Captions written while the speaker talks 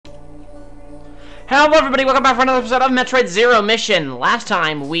Hello everybody, welcome back for another episode of Metroid Zero Mission. Last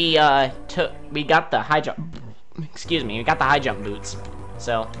time we got the high jump, we got the high jump boots.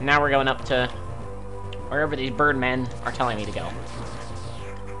 So now we're going up to wherever these birdmen are telling me to go.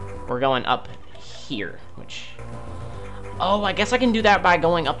 We're going up here, which, oh, I guess I can do that by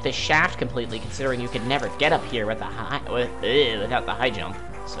going up this shaft completely, considering you could never get up here with the without the high jump.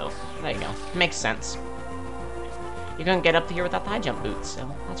 So there you go, makes sense. You can't get up here without the high jump boots, so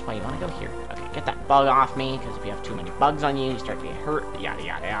that's why you want to go here. Okay, get that bug off me, because if you have too many bugs on you, you start to get hurt, yada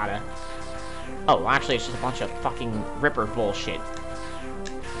yada yada. Oh, well, actually, it's just a bunch of fucking Ripper bullshit.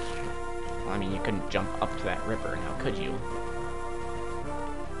 Well, I mean, you couldn't jump up to that Ripper, now could you?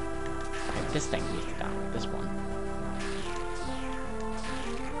 Okay, this thing needs to die, this one.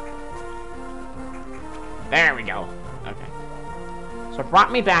 There we go. Okay. So it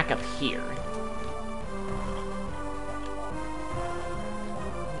brought me back up here.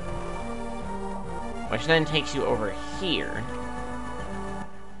 Which then takes you over here.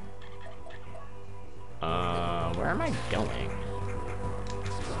 Where am I going?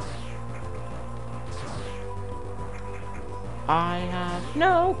 I have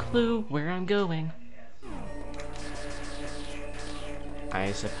no clue where I'm going.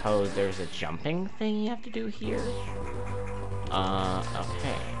 I suppose there's a jumping thing you have to do here?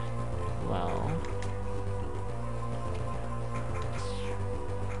 Okay. Well,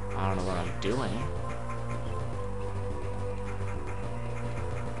 I don't know what I'm doing.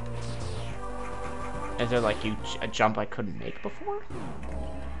 Is there like a jump I couldn't make before?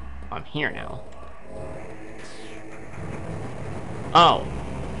 I'm here now. Oh.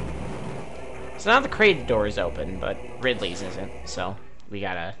 So now the crate door is open, but Ridley's isn't, so we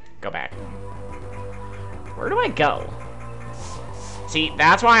gotta go back. Where do I go? See,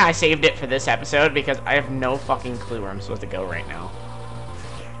 that's why I saved it for this episode, because I have no fucking clue where I'm supposed to go right now.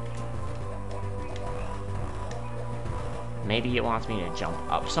 Maybe it wants me to jump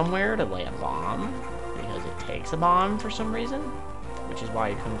up somewhere to lay a bomb, because it takes a bomb for some reason, which is why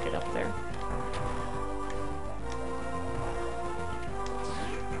you couldn't get up there.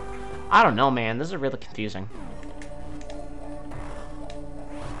 I don't know, man. This is really confusing.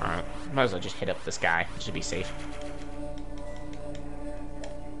 Alright, might as well just hit up this guy. It should be safe.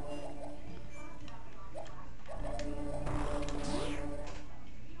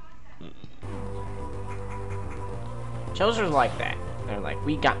 Joes are like that. They're like,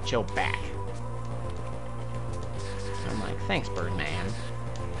 we got Joe back. I'm like, thanks, Birdman.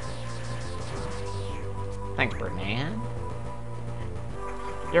 Thanks, Birdman.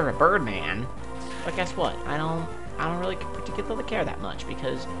 You're a Birdman, but guess what? I don't really particularly care that much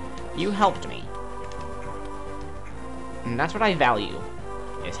because you helped me, and that's what I value,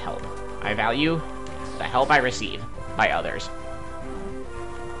 is help. I value the help I receive by others.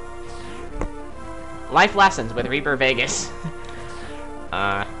 Life lessons with Reaper Vegas.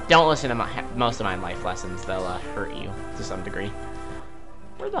 Don't listen to most of my life lessons. They'll hurt you to some degree.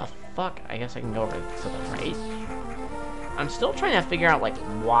 Where the fuck? I guess I can go over to the right. I'm still trying to figure out, like,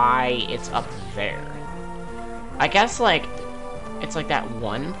 why it's up there. I guess, like, it's like that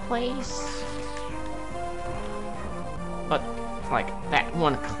one place. But, like, that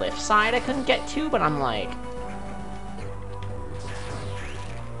one cliffside I couldn't get to, but I'm like,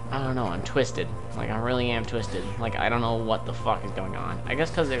 I don't know, I'm twisted. Like, I really am twisted. Like, I don't know what the fuck is going on. I guess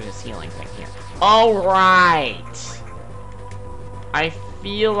because there's a ceiling thing here. Oh, right! I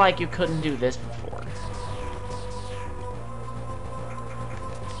feel like you couldn't do this before.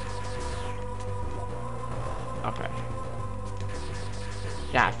 Okay.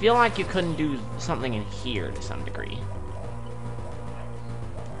 Yeah, I feel like you couldn't do something in here to some degree.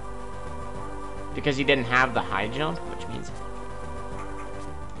 Because you didn't have the high jump, which means...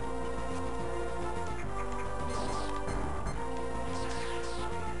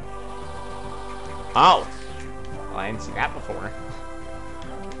 Oh! Well, I didn't see that before.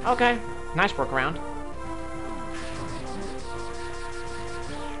 Okay, nice workaround.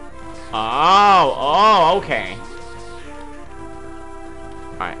 Oh, okay.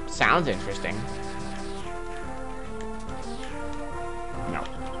 Alright, sounds interesting. No.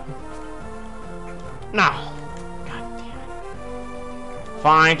 No! God damn it.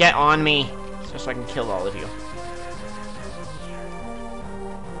 Fine, get on me. Just so I can kill all of you.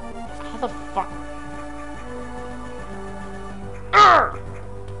 How the fuck? Arrgh!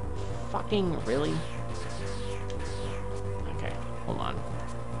 Fucking really? Okay, hold on.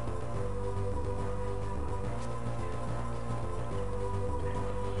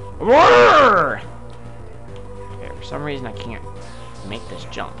 Roar! Okay, for some reason I can't make this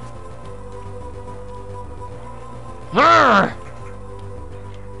jump. Roar!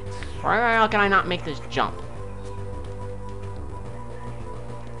 Why can I not make this jump?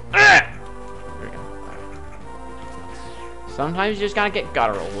 There we go. Sometimes you just gotta get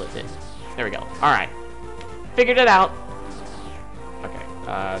guttural with it. There we go. Alright. Figured it out. Okay,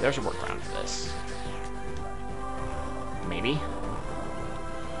 there's a workaround for this. Maybe.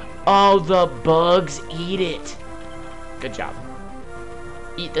 Oh, the bugs eat it. Good job.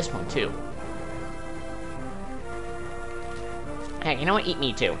 Eat this one, too. Hey, you know what? Eat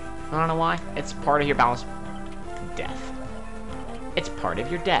me, too. I don't know why. It's part of your balance. Death. It's part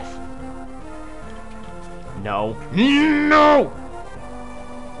of your death. No. No!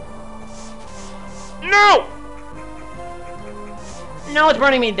 No! No, it's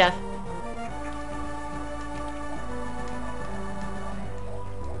burning me to death.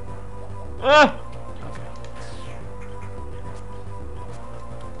 Okay.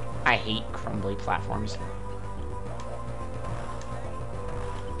 I hate crumbly platforms.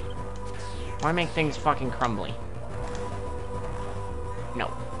 Why make things fucking crumbly?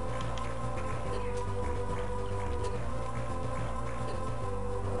 No.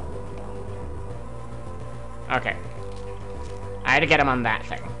 Okay. I had to get him on that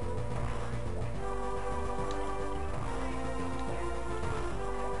thing.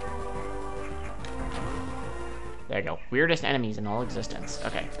 There you go. Weirdest enemies in all existence.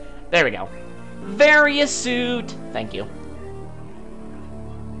 Okay. There we go. Various suit! Thank you.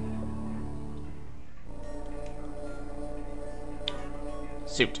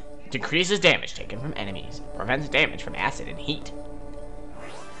 Suit. Decreases damage taken from enemies. Prevents damage from acid and heat.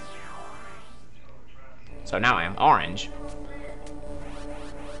 So now I am orange.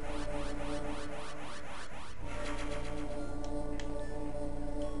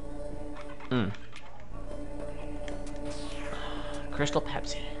 Crystal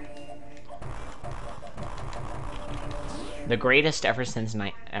Pepsi. The greatest ever since the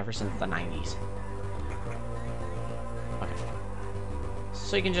 90s. Okay.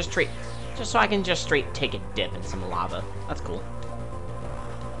 So you can just so I can just straight take a dip in some lava. That's cool.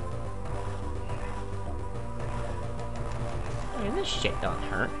 I mean, this shit don't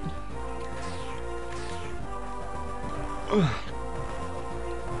hurt.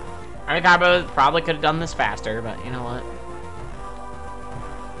 I probably could have done this faster, but you know what?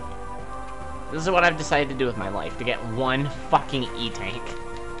 This is what I've decided to do with my life, to get one fucking E-tank.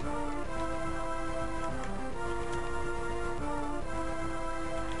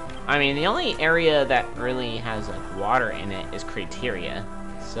 I mean, the only area that really has, like, water in it is Criteria,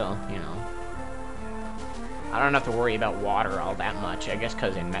 so, you know. I don't have to worry about water all that much, I guess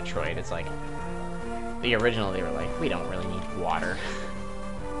because in Metroid, it's like, the original, they were like, we don't really need water.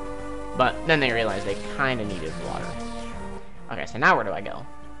 But then they realized they kind of needed water. Okay, so now where do I go?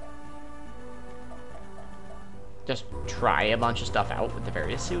 Just try a bunch of stuff out with the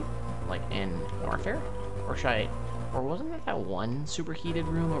various suit, like in Warfare? Or should I... Or wasn't there that one superheated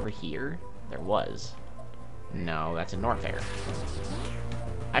room over here? There was. No, that's in Warfare.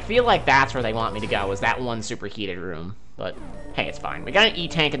 I feel like that's where they want me to go, is that one superheated room. But, hey, it's fine. We got an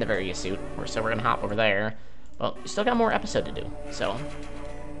E-tank in the various suit, so we're gonna hop over there. Well, we still got more episode to do, so...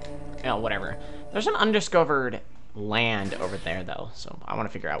 You know, whatever. There's an undiscovered land over there, though, so I want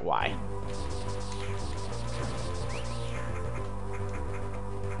to figure out why.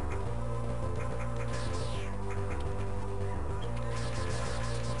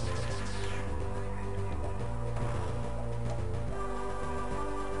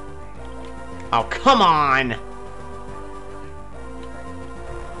 Oh, come on!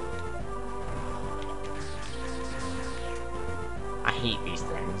 I hate these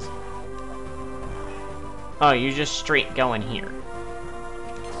things. Oh, you just straight go in here.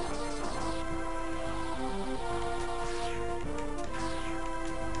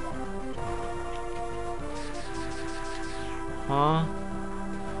 Huh?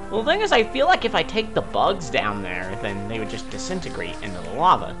 Well, the thing is, I feel like if I take the bugs down there, then they would just disintegrate into the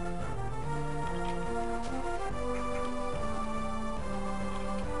lava.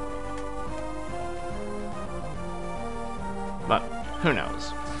 But, who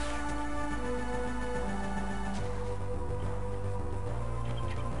knows?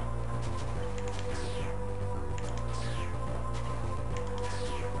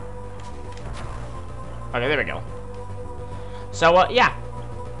 Okay, there we go. So, yeah.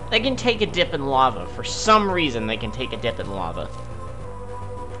 They can take a dip in lava. For some reason, they can take a dip in lava.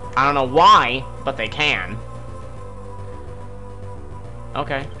 I don't know why, but they can.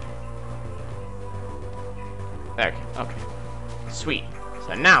 Okay. There, okay. Sweet.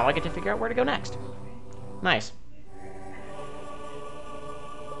 So now I get to figure out where to go next. Nice.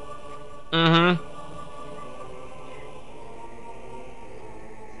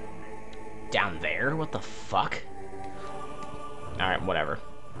 down there? What the fuck? Alright, whatever.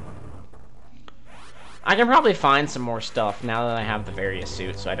 I can probably find some more stuff now that I have the various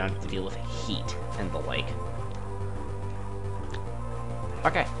suits, so I don't have to deal with heat and the like.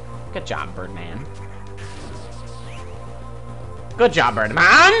 Okay. Good job, Birdman. Good job,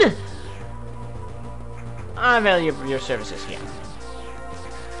 Birdman! I value your services here.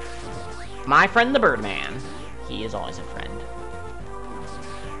 My friend the Birdman. He is always a friend.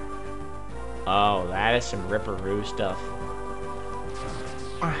 Oh, that is some ripperoo stuff.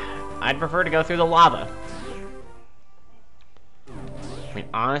 I'd prefer to go through the lava. I mean,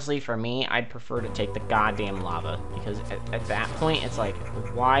 honestly, for me, I'd prefer to take the goddamn lava. Because at that point, it's like,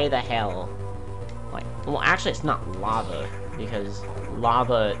 why the hell? Like, well, actually, it's not lava. Because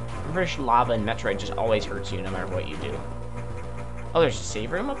lava, I'm pretty sure lava in Metroid just always hurts you no matter what you do. Oh, there's a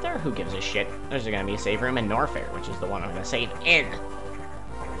save room up there? Who gives a shit? There's gonna be a save room in Norfair, which is the one I'm gonna save in.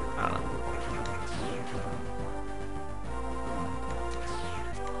 I don't know.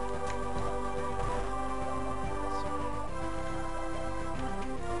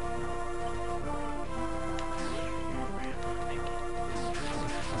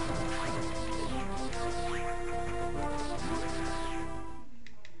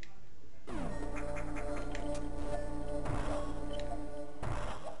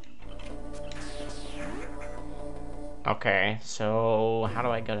 Okay, so how do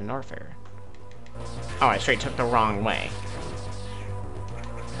I go to Norfair? Oh, I straight took the wrong way.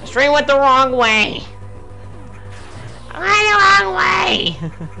 I straight went the wrong way! I went the wrong way!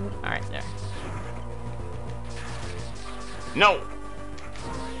 Alright, there. No!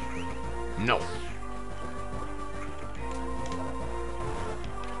 No.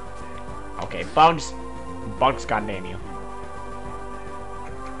 Okay, bugs. Bugs, goddamn you.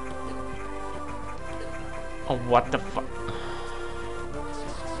 Oh, what the fuck?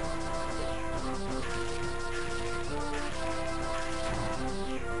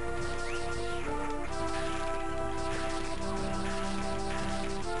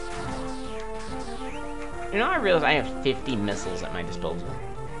 You know, I realize I have 50 missiles at my disposal.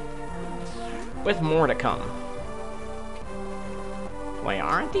 With more to come. Wait,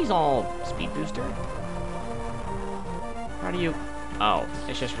 aren't these all speed booster? How do you... Oh,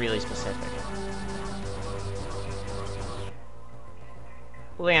 it's just really specific.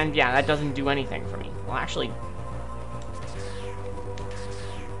 Well, then, yeah, that doesn't do anything for me. Well, actually...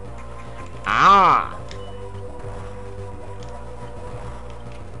 Ah!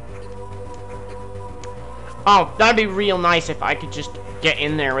 Oh, that'd be real nice if I could just get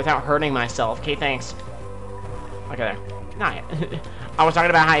in there without hurting myself. Okay, thanks. Okay, there. Not yet. I was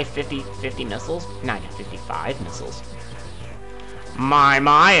talking about how I have 50 missiles. Now I got 55 missiles.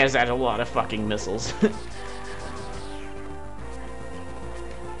 My, is that a lot of fucking missiles.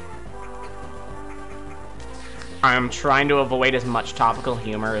 I'm trying to avoid as much topical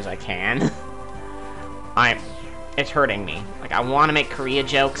humor as I can. It's hurting me. Like, I want to make Korea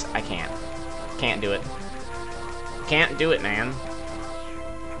jokes. I can't. Can't do it. Can't do it, man.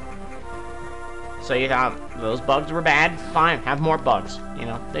 So you thought those bugs were bad? Fine, have more bugs. You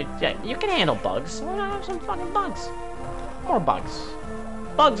know, you can handle bugs. Why not have some fucking bugs? More bugs.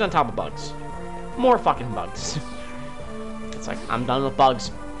 Bugs on top of bugs. More fucking bugs. It's like, I'm done with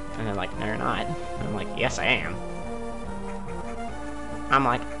bugs. And they're like, no, you're not. And I'm like, yes, I am. I'm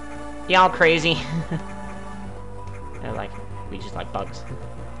like, y'all crazy. They're like, we just like bugs.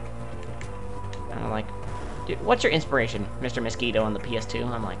 And I'm like, dude, what's your inspiration, Mr. Mosquito on the PS2?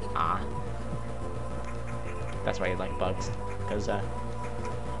 I'm like, ah. That's why you like bugs. Because,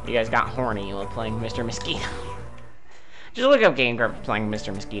 you guys got horny while playing Mr. Mosquito. Just look up Game Grumps playing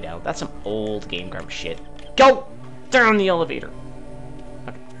Mr. Mosquito. That's some old Game Grumps shit. Go down the elevator.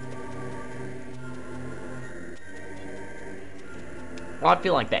 Okay. Well, I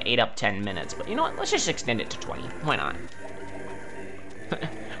feel like that ate up 10 minutes, but you know what? Let's just extend it to 20. Why not?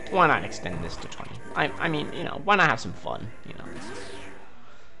 Why not extend this to 20? I mean, you know, why not have some fun, you know?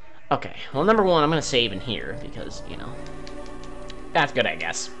 Okay, well, number one, I'm gonna save in here, because, you know, that's good, I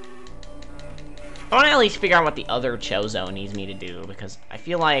guess. I want to at least figure out what the other Chozo needs me to do, because I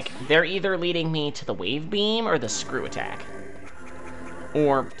feel like they're either leading me to the Wave Beam or the Screw Attack.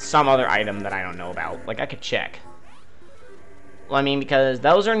 Or some other item that I don't know about. Like, I could check. Well, I mean, because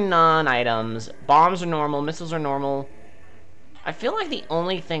those are non-items. Bombs are normal, missiles are normal. I feel like the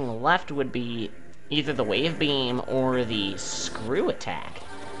only thing left would be either the Wave Beam or the Screw Attack.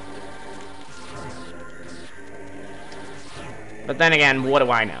 But then again, what do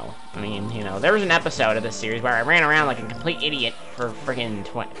I know? I mean, you know, there was an episode of this series where I ran around like a complete idiot for friggin'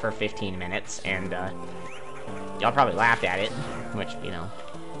 for 15 minutes, and y'all probably laughed at it, which, you know,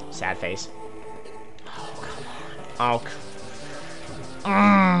 Sad face. Oh, come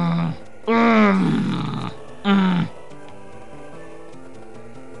on. Oh,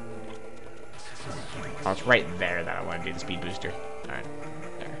 Oh, it's right there that I want to do the speed booster. Alright,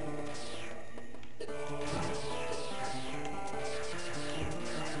 there.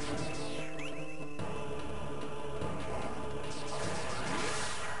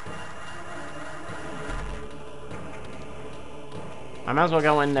 I might as well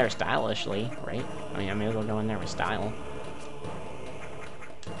go in there stylishly, right? I mean, I may as well go in there with style.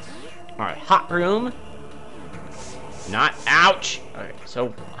 Alright, hot room. Not, ouch! Okay,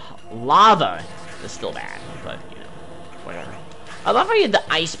 so, lava is still bad, but, you know, whatever. I love how you had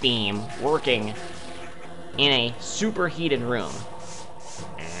the ice beam working in a superheated room.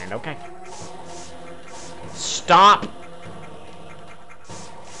 And, okay. Stop!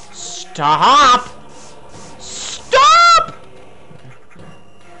 Stop! Stop!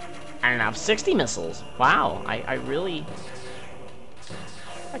 I don't have 60 missiles. Wow, I really...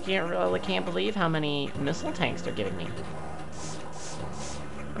 I can't believe how many missile tanks they're giving me.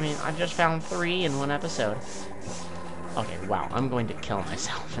 I mean, I just found 3 in one episode. Okay, wow, I'm going to kill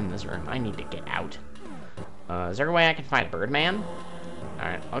myself in this room. I need to get out. Is there a way I can find Birdman?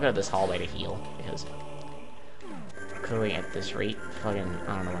 Alright, I'll go to this hallway to heal, because... clearly at this rate, fucking,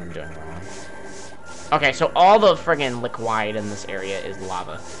 I don't know what I'm doing wrong. Okay, so all the friggin' liquid in this area is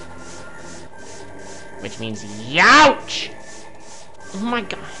lava. Which means, youch! Oh my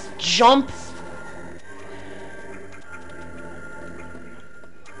god, jump!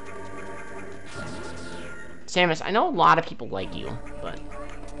 Samus, I know a lot of people like you, but...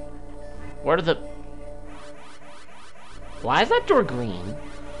 what are the... why is that door green?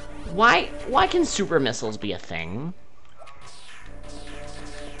 Why can super missiles be a thing?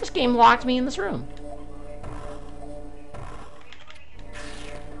 This game locked me in this room.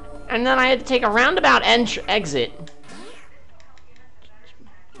 And then I had to take a roundabout exit.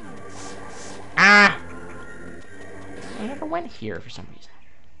 Ah! I never went here for some reason.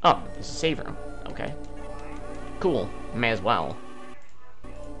 Oh, this is a save room. Okay. Cool. May as well.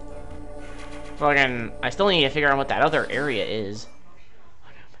 Fucking, I still need to figure out what that other area is.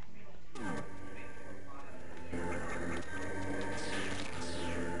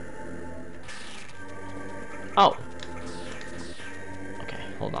 Oh. Okay,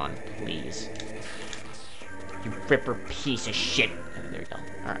 hold on, please. You ripper piece of shit. Okay, there we go.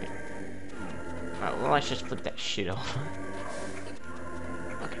 Alright. Alright, well, let's just flip that shit off.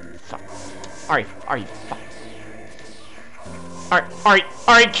 Okay, fuck. Are you fuck?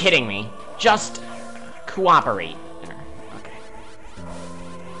 Are you kidding me? Just cooperate. Okay.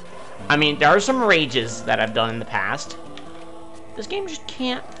 I mean, there are some rages that I've done in the past. This game just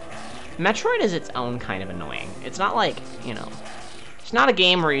can't... Metroid is its own kind of annoying. It's not like, you know... It's not a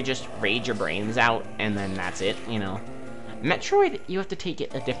game where you just rage your brains out and then that's it, you know. Metroid, you have to take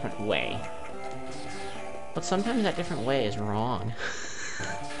it a different way. But sometimes that different way is wrong.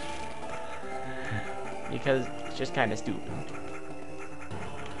 Because it's just kind of stupid.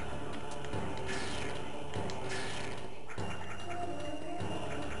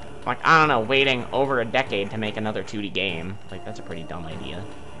 Like, I don't know, waiting over a decade to make another 2D game. Like, that's a pretty dumb idea.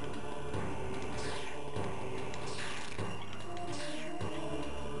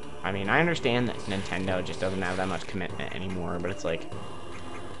 I mean, I understand that Nintendo just doesn't have that much commitment anymore, but it's like...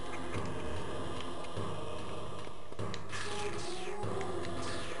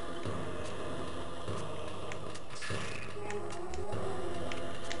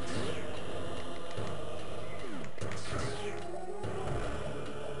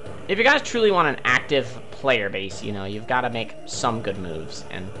 if you guys truly want an active player base, you know, you've got to make some good moves,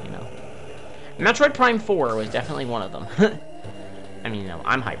 and, you know... Metroid Prime 4 was definitely one of them. I mean, you know,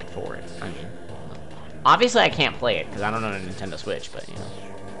 I'm hyped for it. I mean, obviously I can't play it, because I don't own a Nintendo Switch, but, you know...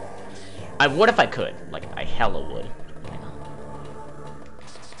 I would if I could. Like, I hella would. You know.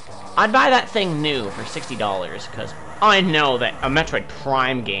 I'd buy that thing new for $60, because I know that a Metroid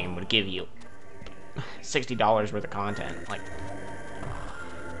Prime game would give you $60 worth of content. Like...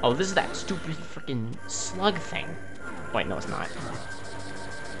 oh, this is that stupid freaking slug thing. Wait, no, it's not.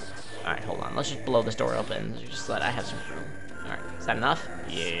 Alright, hold on. Let's just blow this door open, just so that I have some room. Alright, is that enough?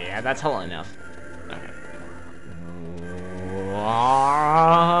 Yeah, that's hella enough. Okay.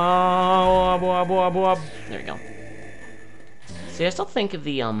 There we go. See, I still think of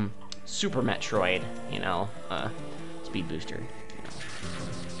the, Super Metroid, you know, speed booster. You know.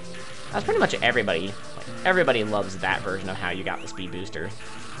 That's pretty much everybody. Like, everybody loves that version of how you got the speed booster.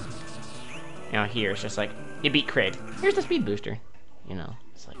 You know, here it's just like, you beat Crid. Here's the speed booster. You know,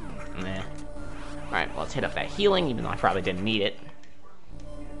 it's like, meh. Alright, well, let's hit up that healing, even though I probably didn't need it.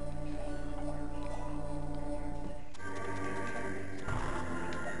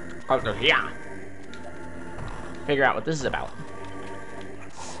 Yeah. Figure out what this is about.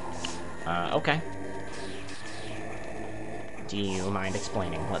 Okay. Do you mind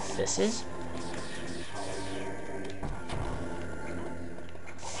explaining what this is?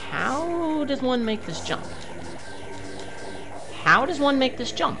 How does one make this jump? How does one make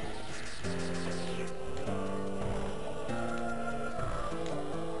this jump?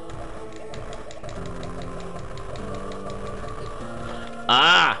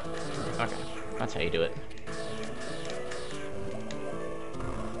 Ah! Okay, that's how you do it.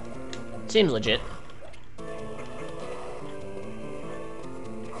 Seems legit.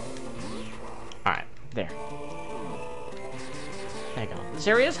 Alright, there. There you go. This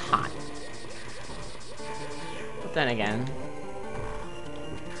area is hot. But then again,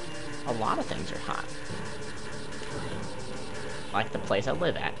 a lot of things are hot. Like the place I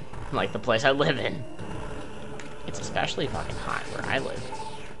live at. Like the place I live in. It's especially fucking hot where I live.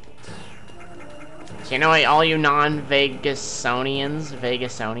 So you know what, all you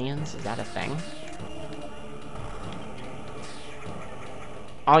non-Vegasonians, is that a thing?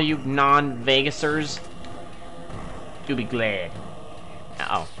 All you non-Vegasers, you'll be glad.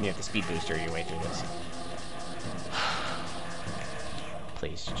 Uh-oh, you have to speed booster your way through this.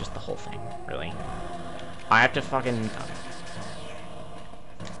 Please, just the whole thing, really. I have to fucking...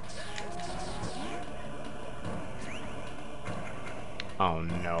 Oh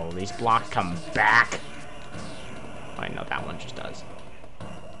no, these blocks come back. I know that one just does.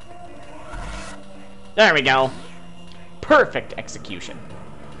 There we go. Perfect execution.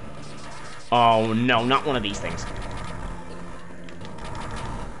 Oh no, not one of these things.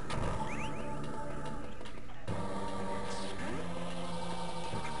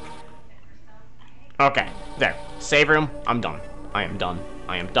 Okay, there. Save room. I'm done. I am done.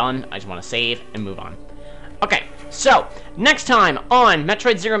 I am done. I just want to save and move on. Okay, so, next time on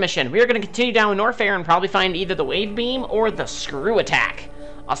Metroid Zero Mission, we are going to continue down Norfair and probably find either the Wave Beam or the Screw Attack.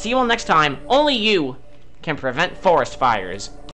 I'll see you all next time. Only you can prevent forest fires.